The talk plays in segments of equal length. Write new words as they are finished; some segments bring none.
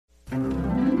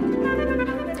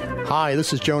Hi,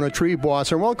 this is Jonah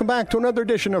Treeboss, and welcome back to another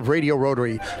edition of Radio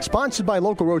Rotary, sponsored by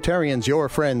local Rotarians, your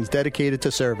friends dedicated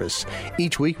to service.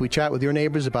 Each week, we chat with your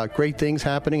neighbors about great things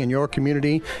happening in your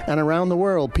community and around the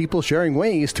world, people sharing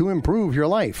ways to improve your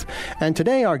life. And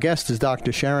today, our guest is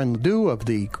Dr. Sharon Ledoux of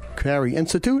the Carey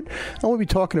Institute, and we'll be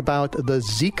talking about the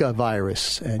Zika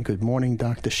virus. And good morning,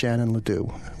 Dr. Shannon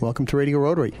Ledoux. Welcome to Radio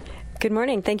Rotary. Good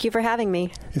morning. Thank you for having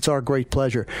me. It's our great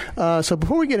pleasure. So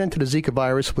before we get into the Zika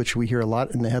virus, which we hear a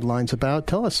lot in the headlines about,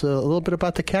 tell us a little bit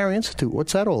about the Carey Institute.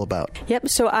 What's that all about? Yep.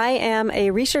 So I am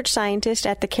a research scientist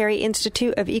at the Carey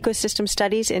Institute of Ecosystem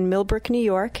Studies in Millbrook, New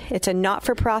York. It's a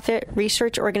not-for-profit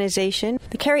research organization.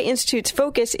 The Carey Institute's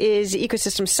focus is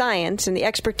ecosystem science, and the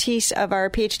expertise of our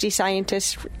PhD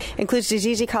scientists includes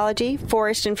disease ecology,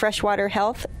 forest and freshwater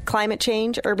health, climate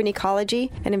change, urban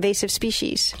ecology, and invasive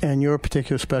species. And your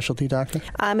particular specialty, Doctor?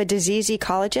 I'm a disease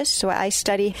ecologist, so I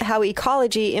study how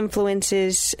ecology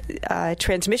influences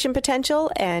transmission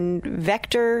potential and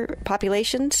vector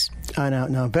populations.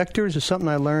 Now, vectors is something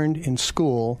I learned in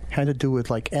school, had to do with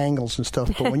like angles and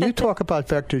stuff. But when you talk about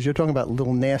vectors, you're talking about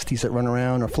little nasties that run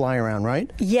around or fly around, right?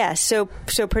 Yes. So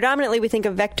predominantly we think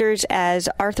of vectors as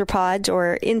arthropods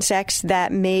or insects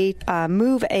that may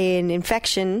move an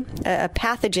infection, a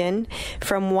pathogen,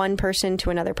 from one person to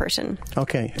another person.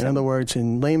 Okay. In other words,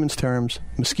 in layman's terms,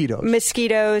 mosquitoes.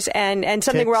 Mosquitoes and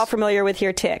something ticks. We're all familiar with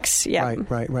here, ticks. Yeah.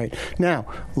 Right. Now,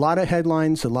 a lot of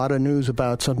headlines, a lot of news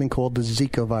about something called the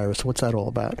Zika virus. What's that all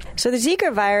about? So the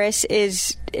Zika virus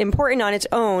is important on its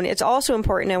own. It's also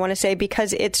important, I want to say,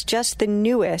 because it's just the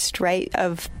newest, right,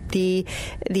 of the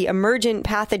emergent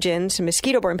pathogens,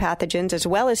 mosquito-borne pathogens, as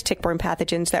well as tick-borne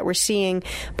pathogens that we're seeing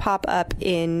pop up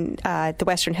in the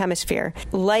Western Hemisphere.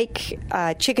 Like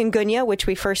chikungunya, which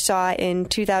we first saw in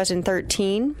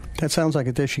 2013. That sounds like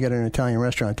a dish you get in an Italian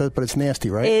restaurant, but it's nasty,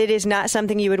 right? It is not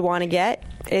something you would want to get.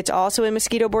 It's also a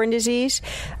mosquito-borne disease.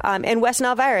 And West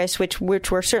Nile virus, which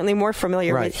we're certainly more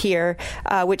familiar with here,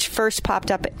 which first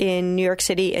popped up in New York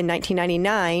City in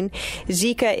 1999.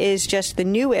 Zika is just the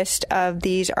newest of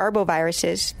these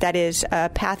arboviruses, that is a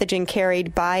pathogen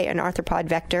carried by an arthropod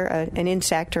vector, an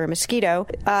insect or a mosquito,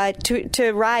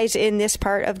 to rise in this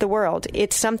part of the world.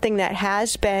 It's something that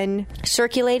has been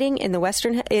circulating in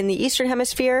the Eastern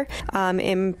Hemisphere,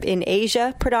 in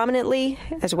Asia predominantly,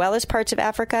 as well as parts of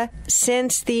Africa,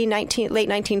 since the late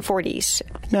 1940s.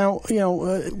 Now,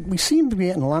 we seem to be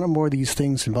getting a lot more of these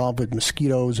things involved with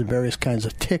mosquitoes and various kinds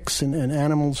of ticks and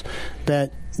animals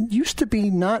that used to be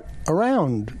not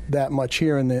around that much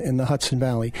here in the Hudson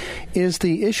Valley. Is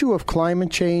the issue of climate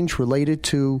change related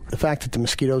to the fact that the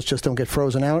mosquitoes just don't get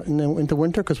frozen out into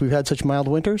winter because we've had such mild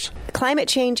winters? Climate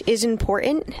change is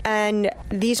important, and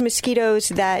these mosquitoes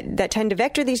that tend to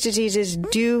vector these diseases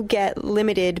do get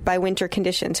limited by winter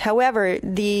conditions. However,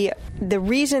 the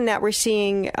reason that we're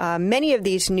seeing many of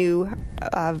these new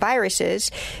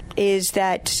viruses is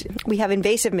that we have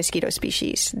invasive mosquito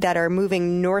species that are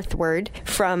moving northward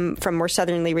from more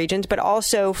southerly regions, but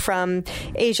also from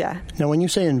Asia. Now, when you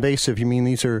say invasive, you mean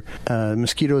these are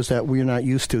mosquitoes that we're not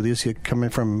used to? These are coming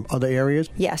from other areas?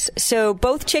 Yes. So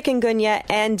both chikungunya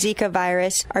and Zika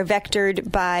virus are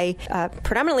vectored by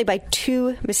predominantly by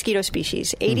two mosquito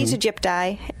species, Aedes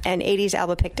aegypti and Aedes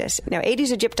albopictus. Now,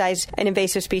 Aedes aegypti is an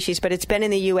invasive species, but it's been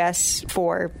in the U.S.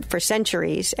 for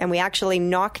centuries, and we actually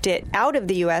knocked it out of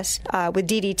the U.S. With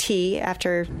DDT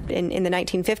in the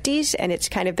 1950s, and it's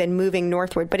kind of been moving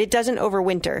northward, but it doesn't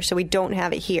overwinter, so we don't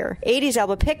have it here. Aedes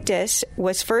albopictus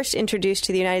was first introduced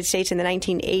to the United States in the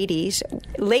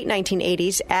late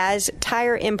 1980s, as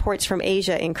tire imports from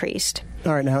Asia increased.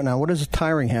 All right, now what does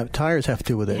tires have to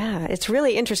do with it? Yeah, it's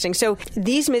really interesting. So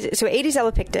Aedes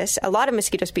albopictus, a lot of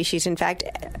mosquito species, in fact,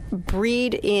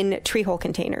 breed in tree hole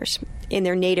containers in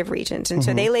their native regions. And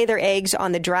so they lay their eggs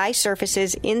on the dry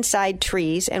surfaces inside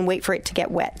trees and wait for it to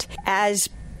get wet. As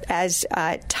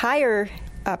tire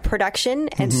production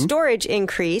and storage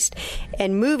increased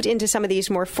and moved into some of these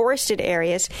more forested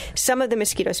areas, some of the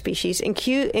mosquito species,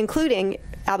 including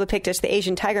albopictus, the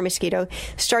Asian tiger mosquito,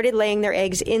 started laying their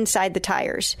eggs inside the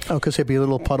tires. Oh, because there'd be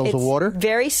little puddles of water?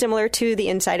 Very similar to the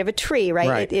inside of a tree,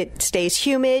 right? It stays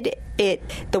humid.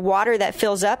 The water that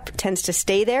fills up tends to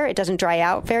stay there. It doesn't dry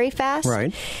out very fast.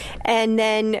 Right. And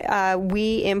then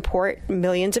we import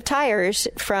millions of tires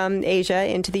from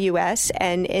Asia into the U.S.,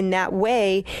 and in that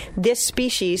way, this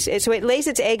species, so it lays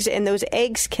its eggs, and those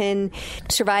eggs can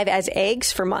survive as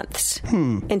eggs for months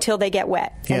until they get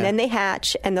wet. Yeah. And then they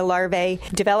hatch, and the larvae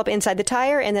develop inside the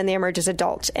tire, and then they emerge as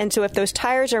adults. And so if those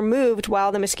tires are moved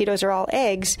while the mosquitoes are all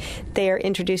eggs, they are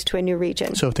introduced to a new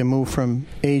region. So if they move from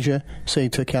Asia, say,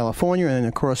 to California and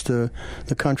across the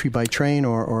country by train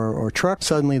or truck,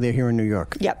 suddenly they're here in New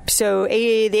York. Yep. So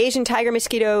the Asian tiger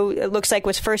mosquito, it looks like,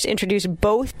 was first introduced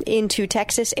both into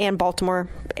Texas and Baltimore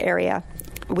area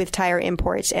with tire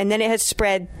imports. And then it has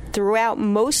spread throughout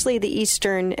mostly the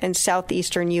eastern and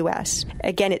southeastern U.S.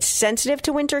 Again, it's sensitive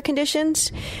to winter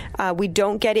conditions. We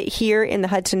don't get it here in the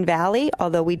Hudson Valley,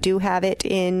 although we do have it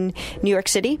in New York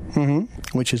City.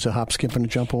 Mm-hmm. Which is a hop, skip, and a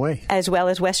jump away. As well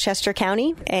as Westchester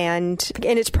County. And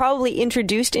it's probably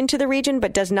introduced into the region,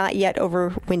 but does not yet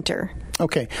overwinter.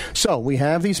 Okay, so we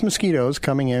have these mosquitoes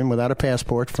coming in without a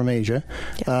passport from Asia,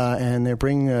 yes. And they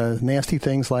bring nasty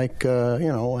things like,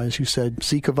 as you said,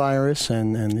 Zika virus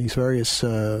and these various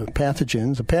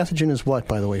pathogens. A pathogen is what,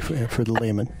 by the way, for the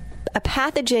layman? A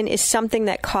pathogen is something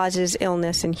that causes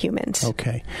illness in humans.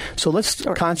 Okay. So let's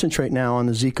concentrate now on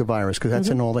the Zika virus, because that's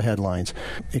in all the headlines.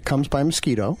 It comes by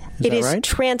mosquito. It is right?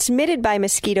 transmitted by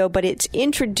mosquito, but it's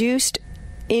introduced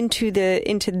into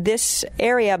this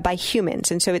area by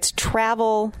humans. And so it's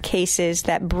travel cases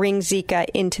that bring Zika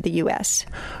into the U.S.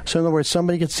 So in other words,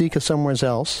 somebody gets Zika somewhere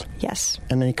else. Yes.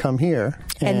 And they come here.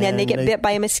 And then they get bit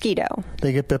by a mosquito.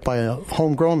 They get bit by a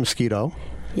homegrown mosquito.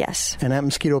 Yes. And that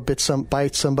mosquito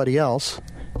bites somebody else,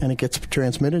 and it gets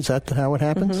transmitted. Is that how it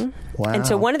happens? Mm-hmm. Wow. And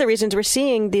so one of the reasons we're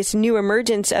seeing this new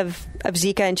emergence of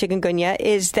Zika and chikungunya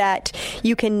is that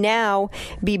you can now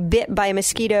be bit by a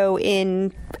mosquito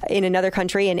in another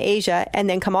country, in Asia, and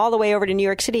then come all the way over to New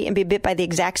York City and be bit by the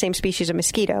exact same species of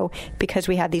mosquito because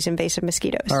we have these invasive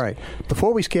mosquitoes. All right.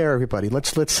 Before we scare everybody,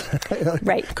 let's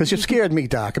right. Because you've scared me,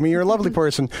 Doc. I mean, you're a lovely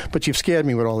person, but you've scared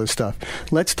me with all this stuff.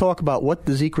 Let's talk about what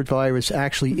the Zika virus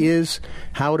actually is,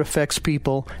 how it affects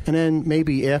people, and then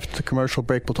maybe after the commercial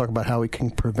break, we'll talk about how we can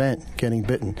prevent getting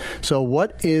bitten. So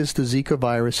what is the Zika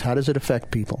virus? How does it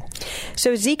affect people?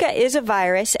 So Zika is a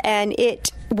virus, and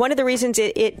one of the reasons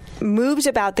it moves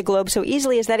about the globe so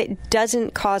easily is that it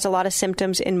doesn't cause a lot of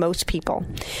symptoms in most people.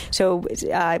 So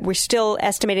we're still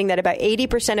estimating that about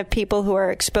 80% of people who are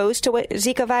exposed to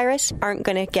Zika virus aren't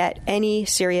going to get any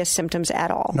serious symptoms at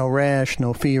all. No rash,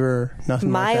 no fever, nothing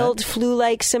Mild like that?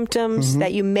 flu-like symptoms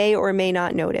that you may or may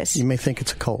not notice. You may think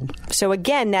it's a cold. So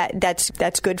again,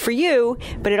 that's good for you,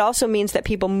 but it also means that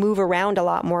people move around a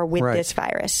lot more with this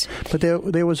virus. But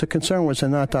there was a concern, was there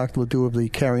not, Dr. Ledoux of the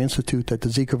Carey Institute, that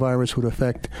the Zika virus would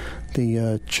affect the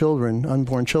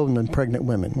unborn children and pregnant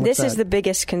women? What's this that? is the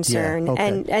biggest concern, yeah,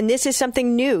 okay. and this is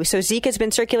something new. So Zika's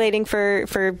been circulating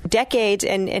for decades,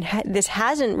 and this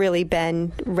hasn't really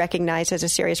been recognized as a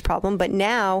serious problem. But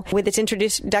now, with its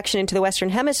introduction into the Western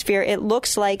Hemisphere, it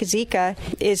looks like Zika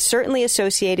is certainly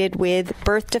associated with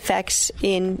birth defects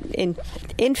in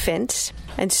infants.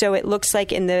 And so it looks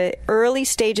like in the early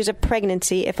stages of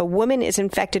pregnancy, if a woman is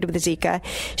infected with Zika,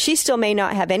 she still may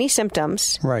not have any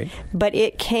symptoms, right? But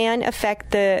it can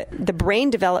affect the brain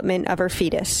development of her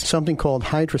fetus. Something called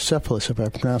hydrocephalus, if I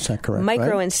pronounce that correct.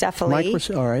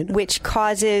 Microencephaly, all right. Which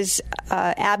causes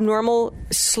abnormal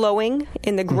slowing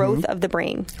in the growth of the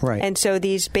brain. Right. And so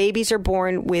these babies are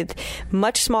born with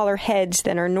much smaller heads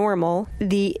than are normal.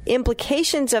 The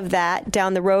implications of that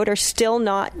down the road are still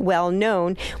not well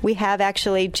known. We have actually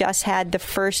just had the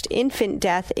first infant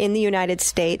death in the United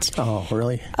States. Oh,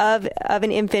 really? Of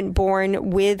an infant born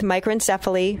with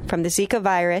microencephaly from the Zika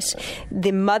virus.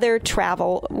 The mother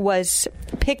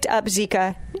picked up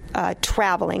Zika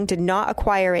traveling, did not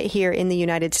acquire it here in the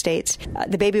United States.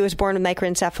 The baby was born with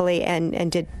microencephaly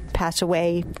and did pass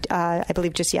away, I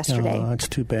believe, just yesterday. Oh, that's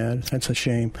too bad. That's a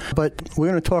shame. But we're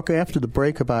going to talk after the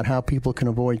break about how people can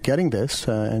avoid getting this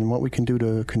and what we can do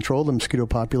to control the mosquito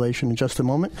population in just a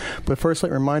moment. But first, let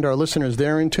me remind our listeners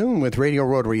they're in tune with Radio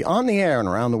Rotary on the air and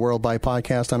around the world by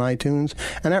podcast on iTunes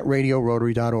and at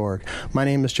radiorotary.org. My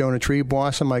name is Jonah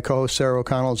Triebwasser, and my co-host Sarah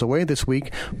O'Connell is away this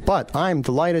week, but I'm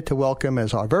delighted to welcome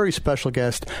as our very special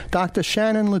guest Dr.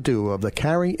 Shannon Ledoux of the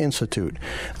Carey Institute.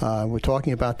 We're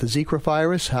talking about the Zika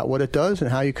virus, what it does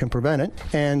and how you can prevent it.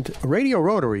 And Radio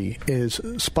Rotary is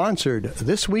sponsored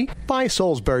this week by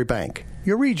Salisbury Bank,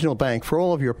 your regional bank for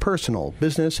all of your personal,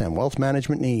 business, and wealth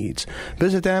management needs.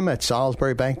 Visit them at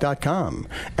salisburybank.com.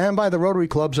 And by the Rotary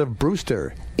Clubs of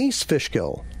Brewster, East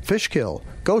Fishkill,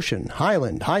 Goshen,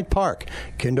 Highland, Hyde Park,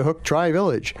 Kinderhook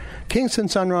Tri-Village, Kingston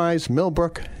Sunrise,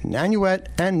 Millbrook, Nanuet,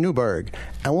 and Newburgh.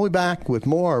 And we'll be back with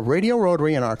more Radio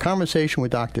Rotary and our conversation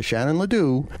with Dr. Shannon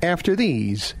Ledoux after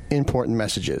these important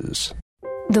messages.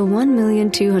 The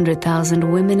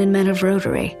 1,200,000 women and men of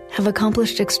Rotary have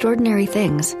accomplished extraordinary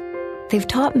things. They've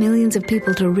taught millions of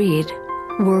people to read,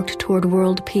 worked toward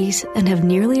world peace, and have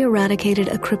nearly eradicated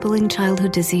a crippling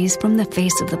childhood disease from the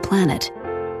face of the planet.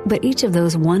 But each of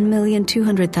those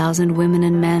 1,200,000 women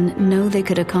and men know they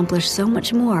could accomplish so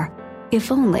much more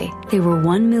if only they were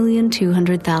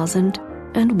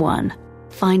 1,200,001.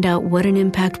 Find out what an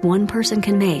impact one person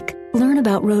can make. Learn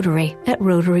about Rotary at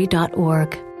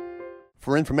Rotary.org.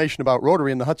 For information about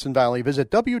Rotary in the Hudson Valley, visit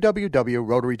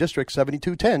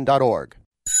www.rotarydistrict7210.org.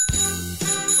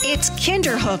 It's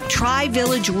Kinderhook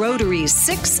Tri-Village Rotary's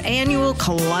 6th annual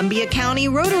Columbia County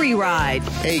Rotary Ride.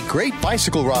 A great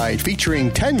bicycle ride featuring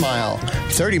 10-mile,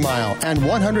 30-mile, and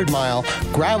 100-mile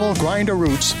gravel grinder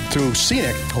routes through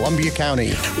scenic Columbia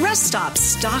County. Rest stops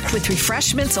stocked with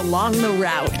refreshments along the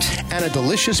route. And a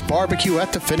delicious barbecue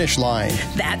at the finish line.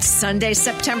 That's Sunday,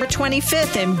 September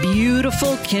 25th in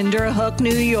beautiful Kinderhook, New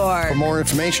York. For more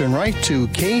information, write to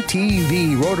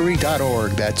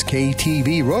ktvrotary.org. That's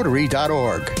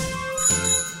ktvrotary.org.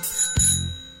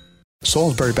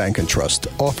 Salisbury Bank and Trust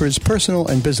offers personal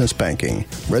and business banking,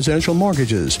 residential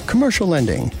mortgages, commercial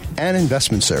lending, and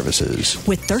investment services.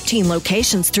 With 13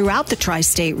 locations throughout the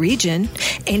tri-state region,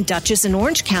 in Dutchess and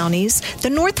Orange counties,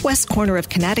 the northwest corner of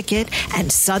Connecticut, and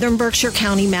southern Berkshire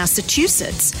County,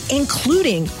 Massachusetts,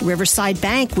 including Riverside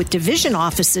Bank with division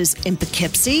offices in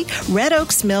Poughkeepsie, Red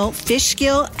Oaks Mill,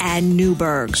 Fishkill, and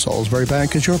Newburgh. Salisbury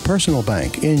Bank is your personal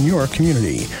bank in your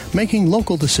community, making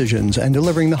local decisions and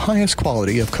delivering the highest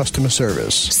quality of customer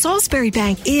service. Salisbury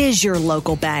Bank is your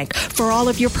local bank for all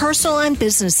of your personal and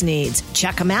business needs.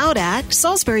 Check them out at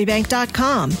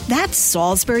salisburybank.com. That's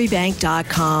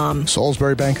salisburybank.com.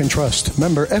 Salisbury Bank and Trust,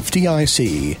 member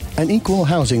FDIC, an equal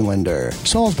housing lender.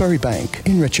 Salisbury Bank,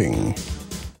 enriching.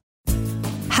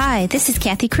 Hi, this is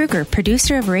Kathy Kruger,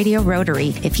 producer of Radio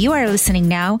Rotary. If you are listening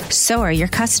now, so are your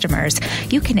customers.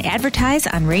 You can advertise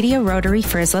on Radio Rotary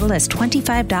for as little as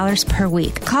 $25 per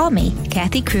week. Call me,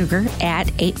 Kathy Kruger, at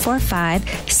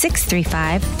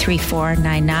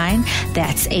 845-635-3499.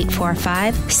 That's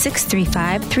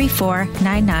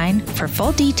 845-635-3499 for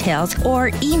full details,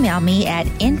 or email me at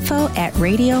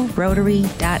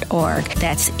info@radiorotary.org.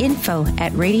 That's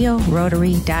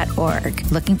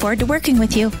info@radiorotary.org. Looking forward to working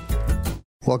with you.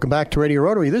 Welcome back to Radio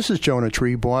Rotary. This is Jonah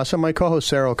Treeboss, and my co-host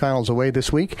Sarah O'Connell's away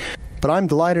this week. But I'm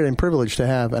delighted and privileged to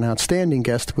have an outstanding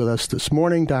guest with us this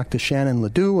morning, Dr. Shannon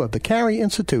Ledoux of the Carey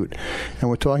Institute. And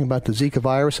we're talking about the Zika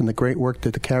virus and the great work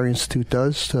that the Carey Institute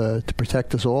does to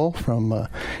protect us all from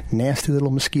nasty little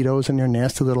mosquitoes and their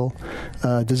nasty little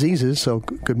diseases. So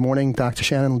good morning, Dr.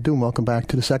 Shannon Ledoux. Welcome back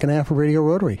to the second half of Radio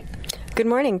Rotary. Good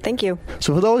morning. Thank you.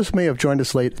 So for those who may have joined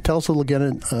us late, tell us a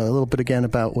little bit again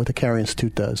about what the Carey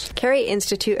Institute does. Carey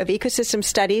Institute of Ecosystem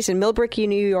Studies in Millbrook,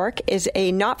 New York is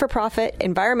a not-for-profit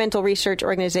environmental research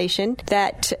organization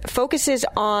that focuses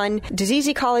on disease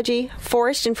ecology,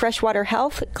 forest and freshwater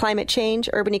health, climate change,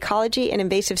 urban ecology, and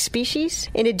invasive species.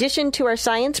 In addition to our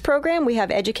science program, we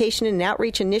have education and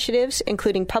outreach initiatives,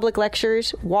 including public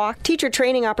lectures, teacher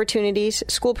training opportunities,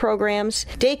 school programs,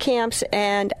 day camps,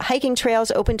 and hiking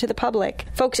trails open to the public.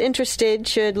 Folks interested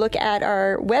should look at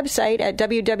our website at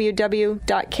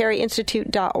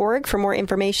www.careyinstitute.org for more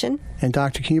information. And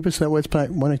Doctor, can you give us that website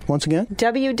once again?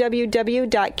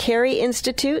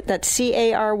 www.careyinstitute, that's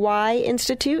CARY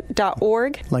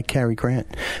Institute.org. Like Cary Grant.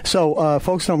 So,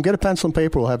 folks at home, get a pencil and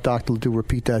paper. We'll have Dr. Ledoux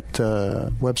repeat that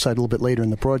website a little bit later in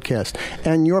the broadcast.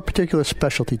 And your particular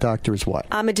specialty, Doctor, is what?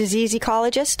 I'm a disease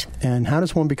ecologist. And how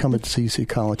does one become a disease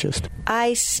ecologist?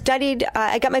 I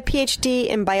got my PhD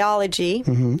in biology,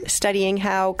 studying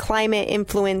how climate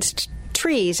influenced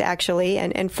trees, actually,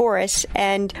 and forests.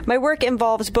 And my work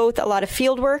involves both a lot of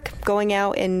field work, going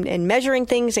out and measuring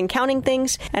things and counting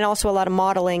things, and also a lot of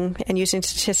modeling and using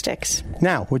statistics.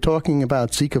 Now, we're talking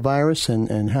about Zika virus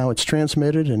and how it's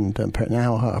transmitted, and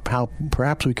now how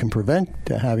perhaps we can prevent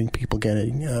having people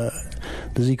getting the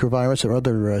Zika virus or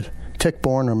other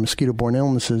tick-borne or mosquito-borne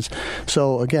illnesses.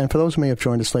 So, again, for those who may have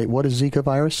joined us late, what is Zika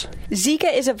virus?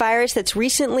 Zika is a virus that's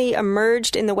recently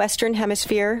emerged in the Western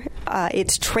Hemisphere.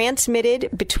 It's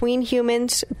transmitted between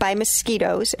humans by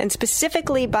mosquitoes, and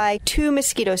specifically by two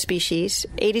mosquito species,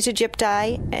 Aedes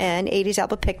aegypti and Aedes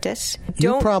albopictus.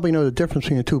 You probably know the difference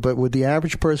between the two, but with the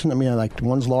average person, I mean, like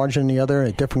one's larger than the other,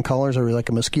 at different colors, or like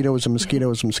a mosquito is a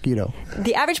mosquito is a mosquito?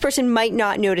 The average person might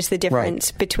not notice the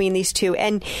difference between these two.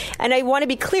 And I want to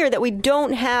be clear that we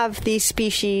don't have these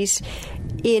species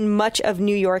in much of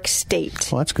New York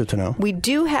State. Well, that's good to know. We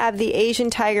do have the Asian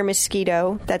tiger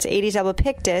mosquito, that's Aedes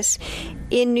albopictus,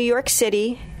 in New York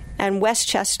City and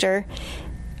Westchester,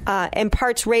 and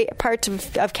parts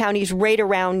of counties right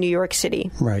around New York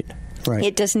City. Right. Right.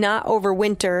 It does not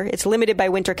overwinter. It's limited by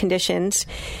winter conditions.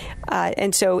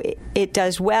 And so it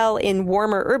does well in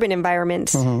warmer urban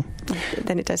environments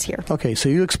than it does here. Okay, so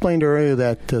you explained earlier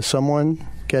that someone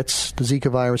gets the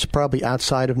Zika virus probably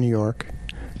outside of New York,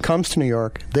 comes to New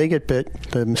York, they get bit,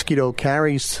 the mosquito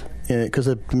carries, because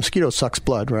the mosquito sucks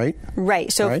blood, right?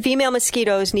 Right. So female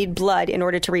mosquitoes need blood in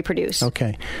order to reproduce.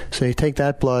 Okay. So they take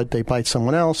that blood, they bite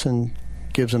someone else, and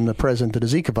gives them the present of the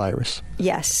Zika virus.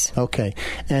 Yes. Okay.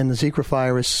 And the Zika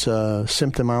virus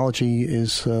symptomology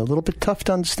is a little bit tough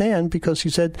to understand because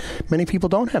you said many people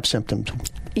don't have symptoms.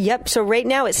 Yep. So right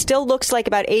now it still looks like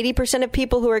about 80% of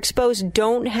people who are exposed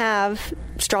don't have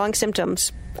strong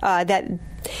symptoms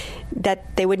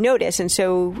that they would notice. And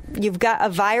so you've got a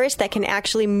virus that can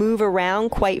actually move around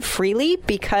quite freely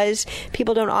because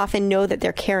people don't often know that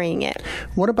they're carrying it.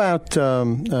 What about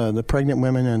the pregnant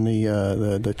women and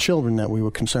the children that we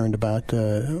were concerned about?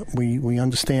 We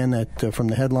understand that from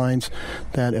the headlines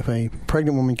that if a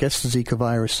pregnant woman gets the Zika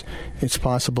virus, it's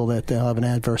possible that they'll have an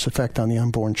adverse effect on the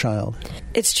unborn child.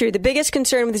 It's true. The biggest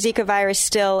concern with the Zika virus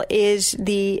still is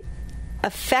the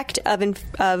effect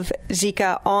of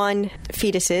Zika on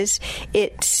fetuses.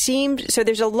 It seems so.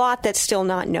 There's a lot that's still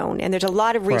not known, and there's a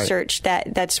lot of research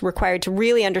that's required to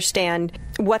really understand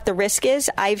what the risk is.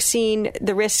 I've seen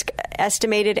the risk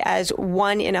estimated as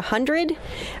 1 in 100.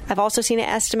 I've also seen it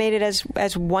estimated as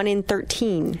 1 in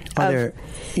 13. Are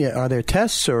there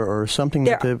tests or something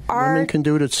that the women can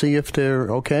do to see if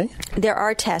they're okay? There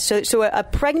are tests. So a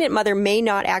pregnant mother may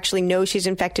not actually know she's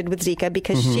infected with Zika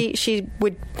because she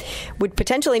would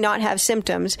potentially not have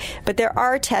symptoms, but there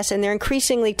are tests, and they're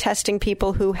increasingly testing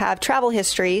people who have travel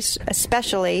histories,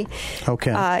 especially,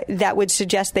 that would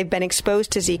suggest they've been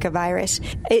exposed to Zika virus.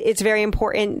 It's very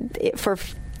important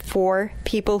for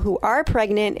people who are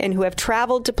pregnant and who have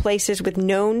traveled to places with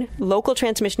known local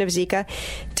transmission of Zika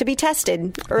to be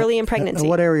tested early in pregnancy.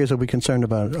 What areas are we concerned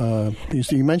about?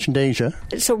 You mentioned Asia.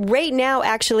 So right now,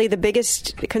 actually, the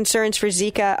biggest concerns for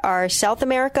Zika are South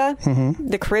America,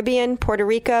 the Caribbean, Puerto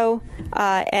Rico,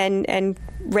 and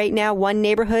right now one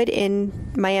neighborhood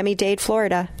in Miami-Dade,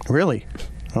 Florida. Really?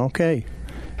 Okay.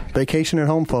 Vacation at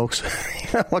home, folks.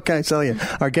 What can I tell you?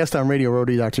 Our guest on Radio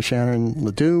Rotary, Dr. Sharon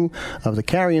Ledoux of the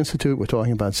Carey Institute. We're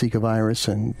talking about Zika virus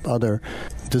and other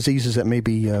diseases that may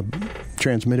be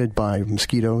transmitted by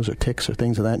mosquitoes or ticks or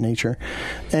things of that nature.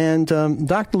 And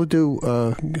Dr. Ledoux,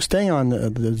 staying on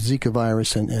the Zika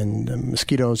virus and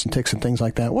mosquitoes and ticks and things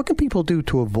like that, what can people do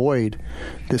to avoid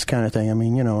this kind of thing? I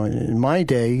mean, in my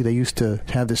day, they used to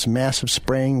have this massive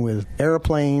spraying with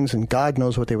airplanes, and God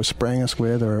knows what they were spraying us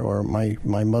with, or my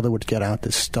mother would get out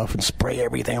this stuff and spray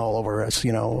everything all over us.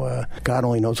 God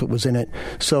only knows what was in it.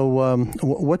 So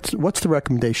what's the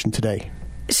recommendation today?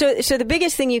 So the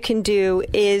biggest thing you can do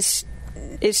is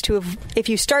to, if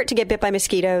you start to get bit by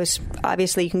mosquitoes,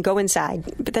 obviously you can go inside,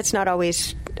 but that's not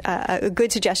always a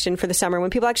good suggestion for the summer when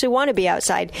people actually want to be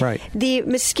outside. Right. The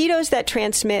mosquitoes that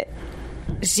transmit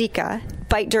Zika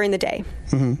bite during the day.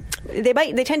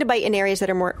 They tend to bite in areas that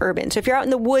are more urban. So if you're out in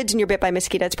the woods and you're bit by a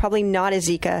mosquito, it's probably not a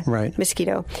Zika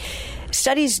mosquito.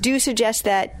 Studies do suggest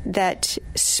that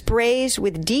sprays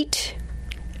with DEET.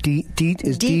 DEET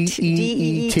is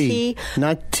DEET,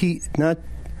 not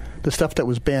the stuff that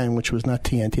was banned, which was not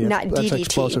TNT. Not DDT,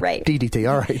 explosive. Right? DDT.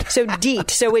 All right. So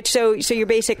DEET. So your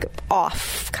basic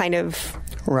off kind of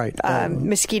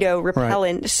mosquito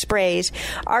repellent sprays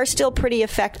are still pretty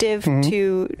effective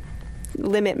to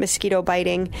limit mosquito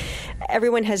biting.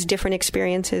 Everyone has different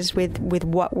experiences with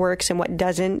what works and what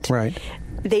doesn't. Right.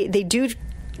 They do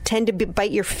tend to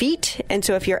bite your feet, and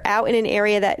so if you're out in an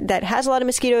area that has a lot of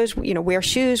mosquitoes, wear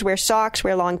shoes, wear socks,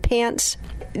 wear long pants.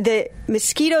 The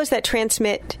mosquitoes that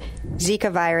transmit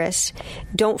Zika virus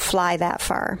don't fly that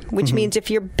far, which means if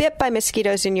you're bit by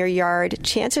mosquitoes in your yard,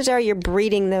 chances are you're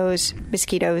breeding those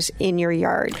mosquitoes in your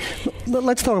yard.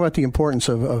 Let's talk about the importance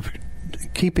of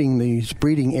keeping these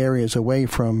breeding areas away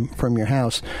from your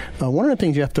house. One of the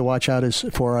things you have to watch out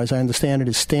for, as I understand it,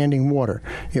 is standing water.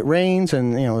 It rains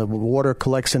and the water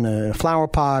collects in a flower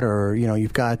pot, or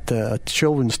you've got a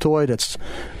children's toy that's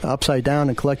upside down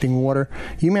and collecting water.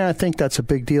 You may not think that's a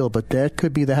big deal, but that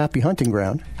could be the happy hunting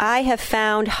ground. I have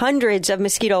found hundreds of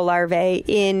mosquito larvae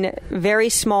in very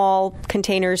small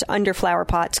containers under flower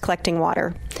pots collecting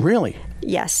water. Really?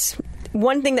 Yes.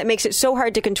 one thing that makes it so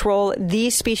hard to control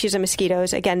these species of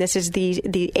mosquitoes, again, this is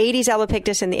the Aedes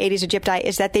albopictus and the Aedes aegypti,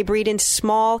 is that they breed in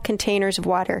small containers of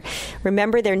water.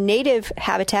 Remember, their native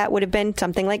habitat would have been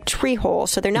something like tree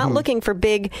holes, so they're not looking for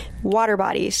big water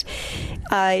bodies.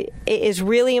 It is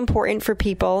really important for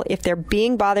people, if they're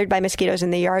being bothered by mosquitoes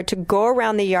in the yard, to go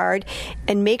around the yard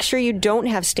and make sure you don't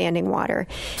have standing water.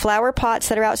 Flower pots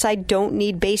that are outside don't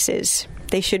need bases.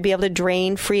 They should be able to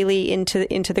drain freely into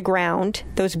the ground.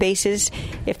 Those bases,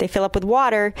 if they fill up with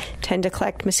water, tend to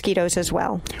collect mosquitoes as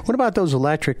well. What about those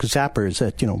electric zappers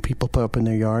that people put up in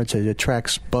their yards? It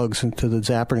attracts bugs into the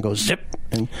zapper and goes zip.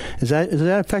 And is that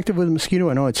effective with a mosquito?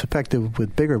 I know it's effective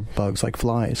with bigger bugs like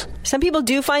flies. Some people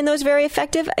do find those very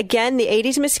effective. Again, the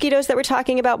Aedes mosquitoes that we're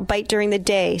talking about bite during the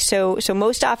day. So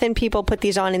most often people put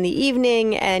these on in the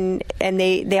evening, and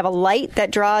they have a light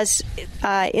that draws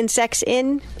insects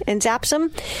in and zaps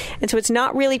them. And so it's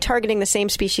not really targeting the same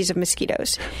species of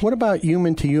mosquitoes. What about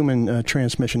human-to-human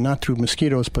transmission, not through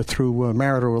mosquitoes, but through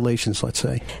marital relations, let's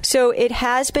say? So it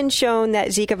has been shown that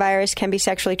Zika virus can be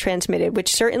sexually transmitted,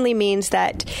 which certainly means that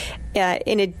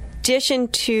in addition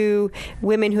to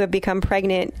women who have become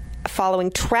pregnant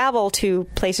following travel to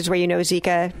places where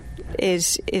Zika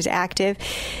is active,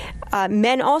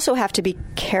 men also have to be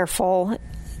careful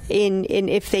in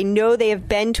if they know they have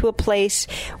been to a place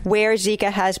where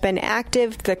Zika has been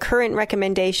active. The current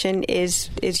recommendation is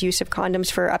use of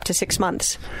condoms for up to 6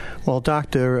 months. Well,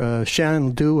 Dr. Shannon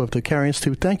Ledoux of the Carrier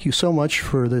Institute, thank you so much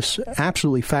for this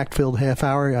absolutely fact-filled half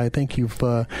hour. I think you've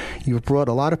brought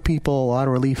a lot of people a lot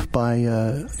of relief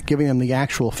by giving them the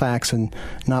actual facts and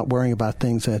not worrying about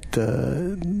things that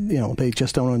they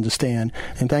just don't understand.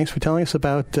 And thanks for telling us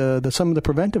about some of the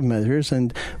preventive measures.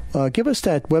 And give us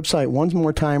that website one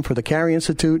more time for the Carrier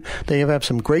Institute. They have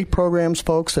some great programs,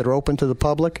 folks, that are open to the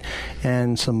public,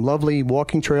 and some lovely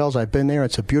walking trails. I've been there.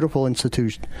 It's a beautiful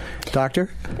institution.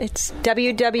 Doctor? It's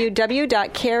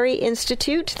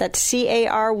www.caryinstitute, that's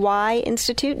CARY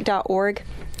Institute.org.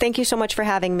 Thank you so much for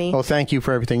having me. Well, thank you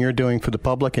for everything you're doing for the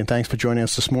public, and thanks for joining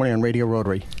us this morning on Radio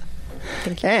Rotary.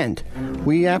 Thank you. And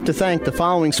we have to thank the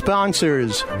following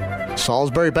sponsors.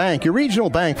 Salisbury Bank, your regional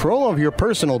bank for all of your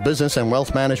personal business and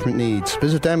wealth management needs.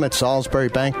 Visit them at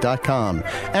salisburybank.com.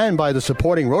 And by the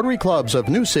supporting Rotary Clubs of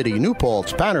New City, New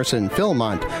Paltz, Patterson,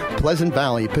 Philmont, Pleasant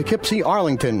Valley, Poughkeepsie,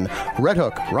 Arlington, Red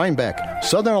Hook, Rhinebeck,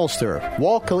 Southern Ulster,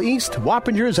 Wallkill East,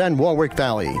 Wappingers, and Warwick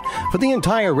Valley. For the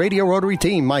entire Radio Rotary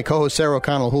team, my co-host Sarah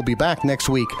O'Connell, who'll be back next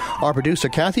week, our producer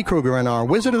Kathy Kruger, and our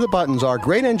wizard of the buttons, our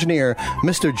great engineer,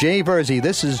 Mr. Jay Verzi.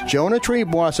 This is Jonah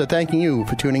Triebwasser thanking you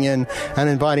for tuning in and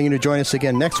inviting you to join us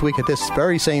again next week at this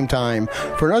very same time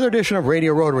for another edition of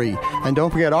Radio Rotary. And don't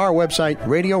forget our website,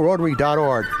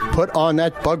 radiorotary.org. Put on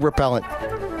that bug repellent.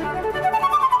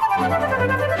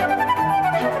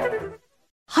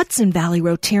 Hudson Valley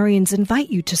Rotarians invite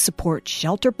you to support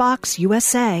ShelterBox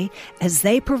USA as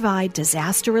they provide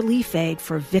disaster relief aid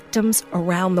for victims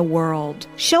around the world.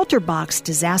 ShelterBox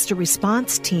disaster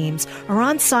response teams are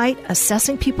on site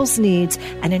assessing people's needs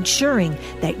and ensuring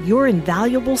that your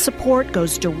invaluable support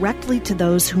goes directly to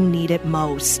those who need it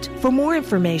most. For more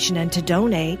information and to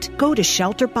donate, go to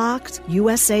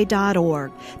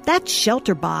shelterboxusa.org. That's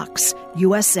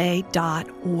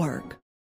shelterboxusa.org.